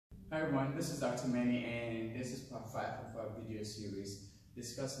Hi everyone, this is Dr. Manny and this is part 5 of our video series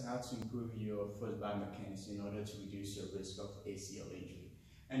discussing how to improve your foot biomechanics in order to reduce your risk of ACL injury.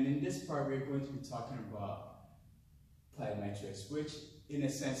 And in this part we're going to be talking about plyometrics, which in a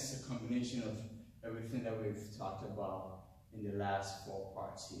sense is a combination of everything that we've talked about in the last 4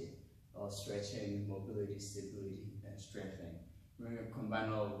 parts here. Stretching, mobility, stability, and strengthening. We're going to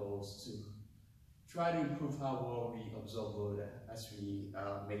combine all of those to try to improve how well we absorb load as we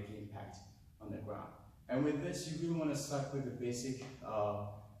make impact on the ground. And with this, you really want to start with the basic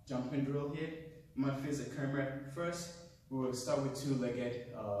jumping drill here. I'm going to face the camera first. We will start with 2-legged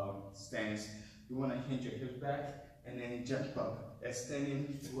stands. You want to hinge your hips back and then jump up,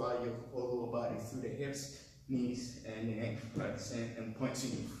 extending throughout your whole lower body through the hips, knees, and then flexing and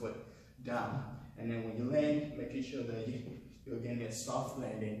pointing your foot down. And then when you land, making sure that you're getting a soft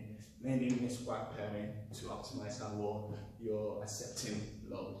landing in a squat pattern to optimize how well you're accepting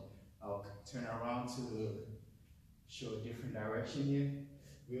load. I'll turn around to show a different direction here.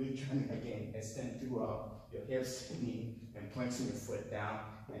 Really trying to, again, extend throughout your hips, knee, and pointing your foot down,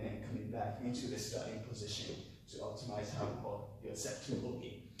 and then coming back into the starting position to optimize how well you're accepting load.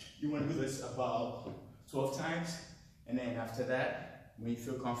 You want to do this about 12 times, and then after that, when you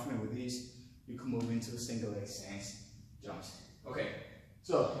feel confident with these, you can move into single leg stance jumps. Okay,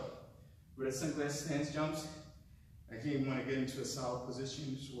 so with a single leg stance jumps, again, you want to get into a solid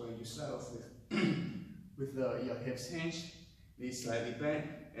position where you start off with your hips hinged, knees slightly bent,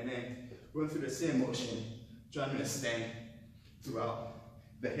 and then going through the same motion, trying to extend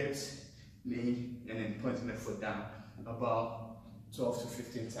throughout the hips, knee, and then pointing the foot down about 12 to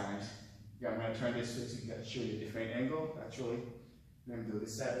 15 times. Yeah, I'm going to turn this so to show you a different angle. Actually, I'm going to do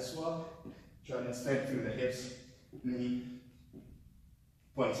this side as well. Trying to extend through the hips, knee,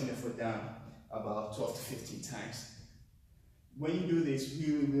 pointing the foot down about 12 to 15 times. When you do this,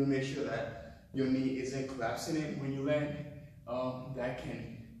 you will make sure that your knee isn't collapsing in when you land. That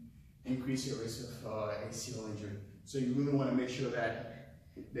can increase your risk of ACL injury. So you really want to make sure that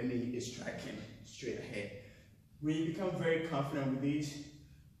the knee is tracking straight ahead. When you become very confident with these,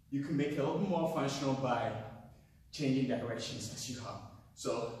 you can make it a little more functional by changing directions as you hop.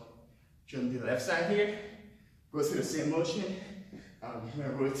 So, jump to the left side here, go through the same motion. I'm going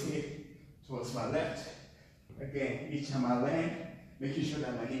to rotate towards my left. Again, each time I land, making sure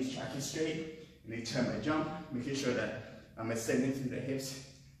that my knee is tracking straight. And each time I jump, making sure that I'm extending through the hips,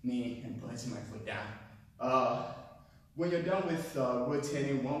 knee, and pointing my foot down. When you're done with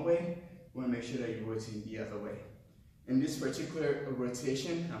rotating one way, you want to make sure that you're rotating the other way. In this particular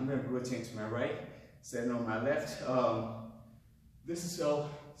rotation, I'm going to be rotating to my right, standing on my left. This is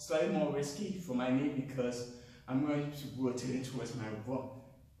slightly more risky for my knee because I'm going to be rotating towards my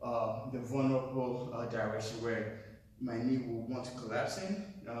the vulnerable direction where my knee will want to collapse in.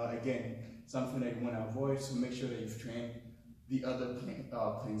 Again, something that you want to avoid, so make sure that you've trained the other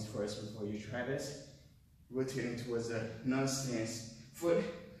planes first before you try this. Rotating towards the non-stance foot,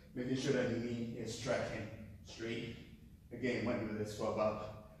 making sure that the knee is tracking straight. Again, you want to do this for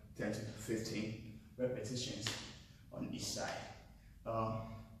about 10 to 15 repetitions on each side.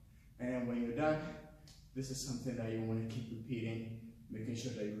 And then when you're done, this is something that you want to keep repeating, making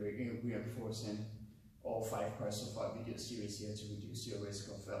sure that you're reinforcing all 5 parts of our video series here to reduce your risk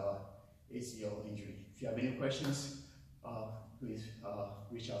of ACL injury. If you have any questions, please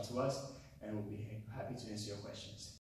reach out to us and we'll be happy to answer your questions.